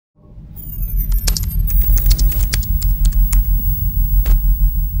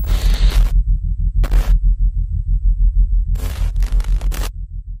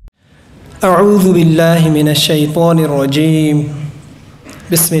أعوذ بالله من الشيطان الرجيم.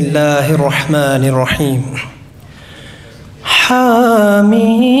 بسم الله الرحمن الرحيم. حاميم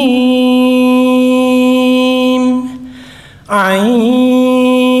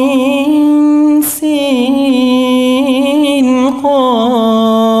عين سين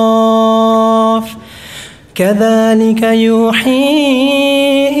قاف كذلك يوحي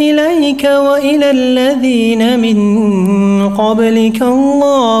إليك وإلى الذين من قبلك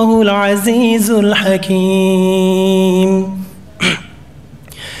الله العزيز الحكيم.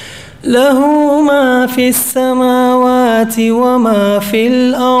 له ما في السماوات وما في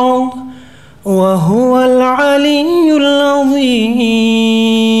الأرض وهو العلي العظيم.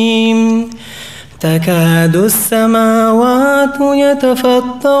 تكاد السماوات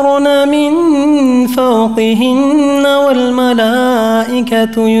يتفطرن من فوقهن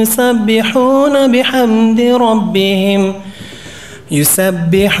والملائكة يسبحون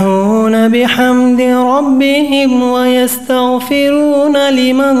بحمد ربهم ويستغفرون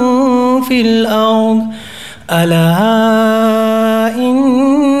لمن في الأرض ألا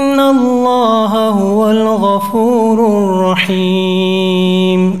إن الله هو الغفور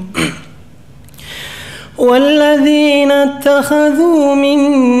الرحيم. والذين اتخذوا من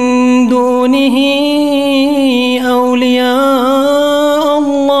دونه أولياء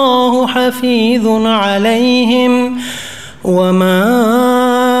الله حفيظ عليهم وما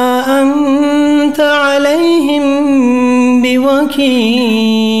أنت عليهم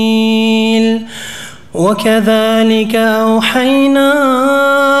بوكيل. وكذلك أوحينا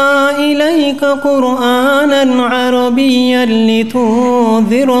إليك قرآنا عربيا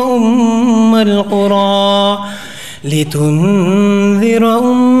لتنذر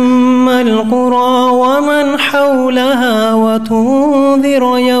أم القرى ومن حولها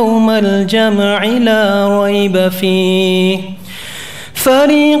وتنذر يوم الجمع لا ريب فيه.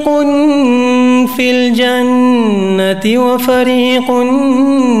 فريق في الجنة وفريق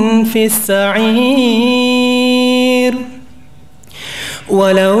في السعير.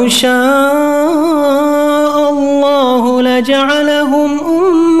 ولو شاء الله لجعلهم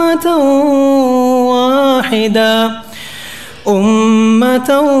أمة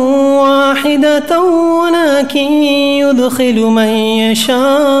واحدة ولكن يدخل من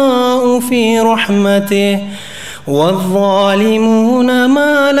يشاء في رحمته والظالمون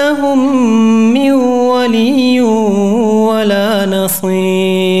ما لهم من ولي ولا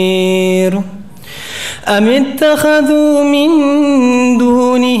نصير. أم اتخذوا من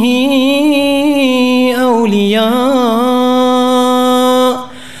دونه أولياء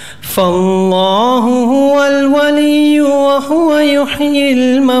فالله هو الولي وهو يحيي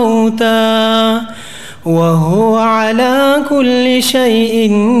الموتى وهو على كل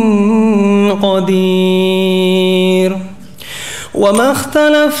شيء قدير. وما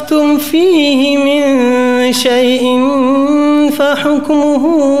اختلفتم فيه من شيء فحكمه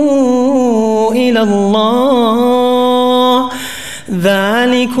إلى الله.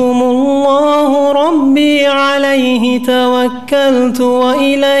 ذلكم الله ربي عليه توكلت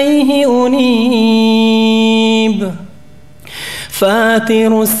وإليه أنيب.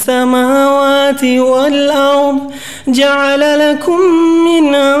 فاتر السماوات والأرض جعل لكم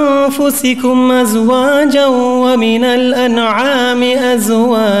من أنفسكم أزواجا ومن الأنعام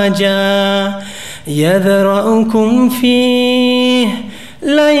أزواجا يذرأكم فيه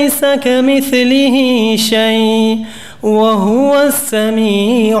ليس كمثله شيء وهو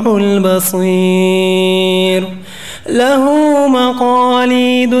السميع البصير. له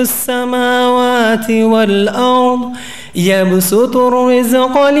مقاليد السماوات والأرض يبسط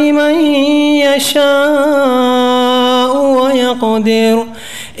الرزق لمن يشاء ويقدر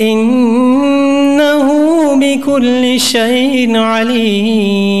إنه بكل شيء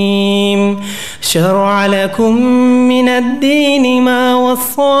عليم. شرع لكم من الدين ما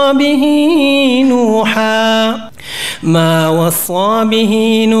وصى به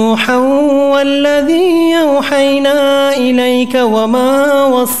نوحا والذي أوحينا إليك وما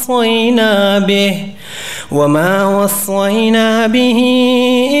وصينا به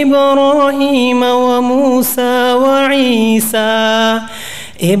إبراهيم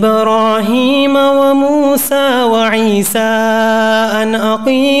وموسى وعيسى أن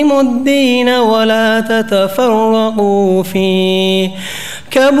أقيموا الدين ولا تتفرقوا فيه.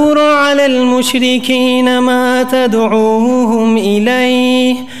 كبر على المشركين ما تدعوهم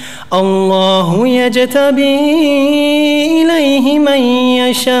إليه. الله يجتبي إليه من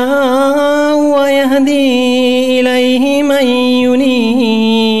يشاء ويهدي إليه من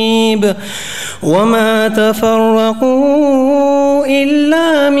ينيب. وما تفرقوا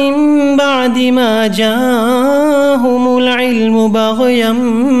إلا من بعد ما جاءهم جاءهم العلم بغيا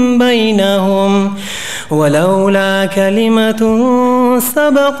بينهم ولولا كلمة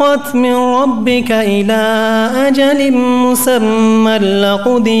سبقت من ربك إلى أجل مسمى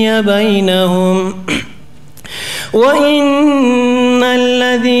لقضي بينهم وإن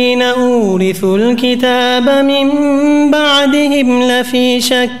الذين أورثوا الكتاب من بعدهم لفي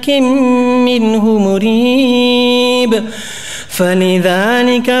شك منه مريب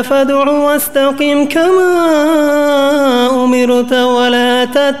فلذلك فادع واستقم كما أمرت ولا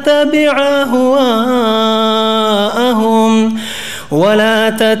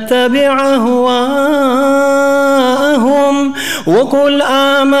تتبع أهواءهم وقل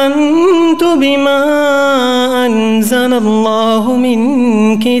آمنت بما أنزل الله من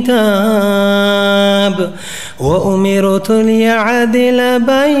كتاب وأمرت ليعدل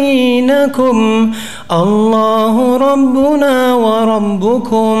بينكم الله ربنا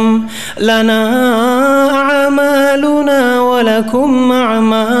وربكم لنا أعمالنا ولكم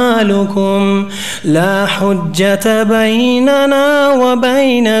أعمالكم لا حجة بيننا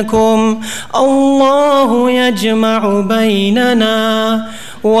وبينكم الله يجمع بيننا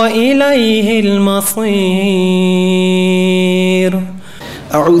وإليه المصير.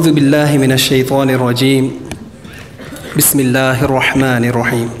 أعوذ بالله من الشيطان الرجيم. بسم الله الرحمن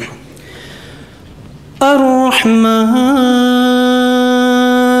الرحيم.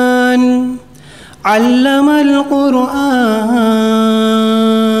 الرحمن علم القرآن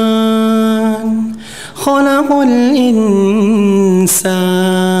خلق الإنسان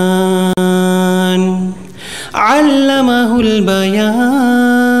علمه البيان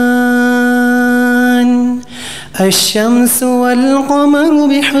الشمس والقمر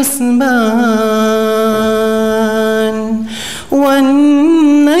بحسبان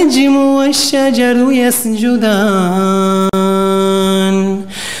والنجم والشجر يسجدان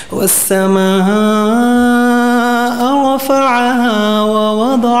والسماء رفعها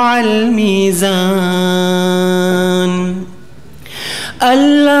ووضع الميزان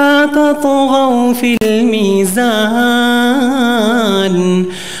ألا تطغوا في الميزان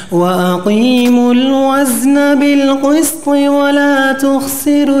وأقيموا الوزن بالقسط ولا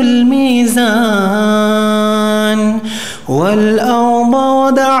تخسروا الميزان والأرض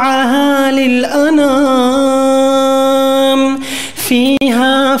وضعها للأنام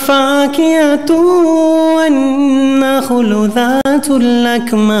فيها فاكهة والنخل ذات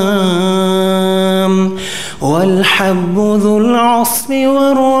الأكمام والحب ذو العصف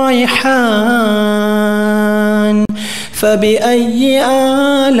والريحان فبأي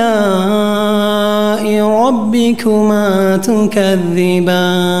آلاء ربكما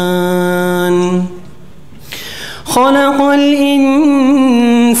تكذبان خلق الإنسان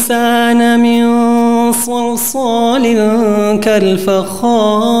من صلصال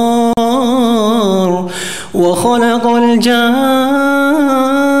كالفخار وخلق الجان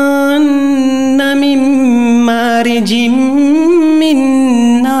من مارج من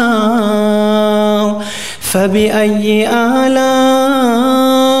نار فبأي آلاء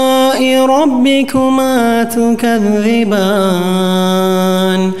ربكما تكذبان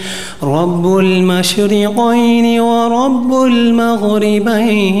رب المشرقين ورب المغربين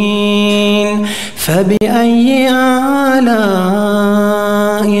فبأي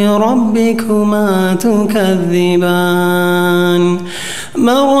آلاء ربكما تكذبان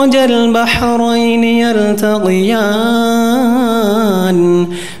مرج البحرين يلتقيان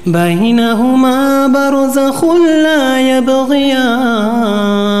بينهما برزخ لا يبغيان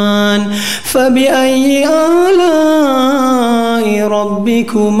فبأي آلاء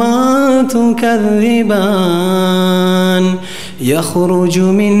ربكما تكذبان يخرج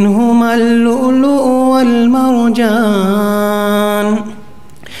منهما اللؤلؤ والمرجان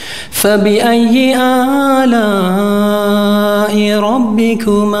فبأي آلاء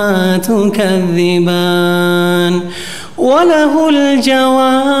ربكما تكذبان وله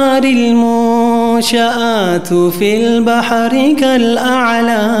الجوار المنشآت في البحر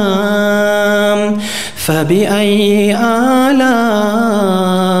كالأعلام فبأي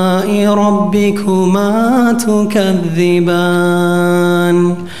آلاء ربكما تكذبان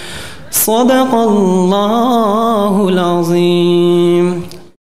صدق الله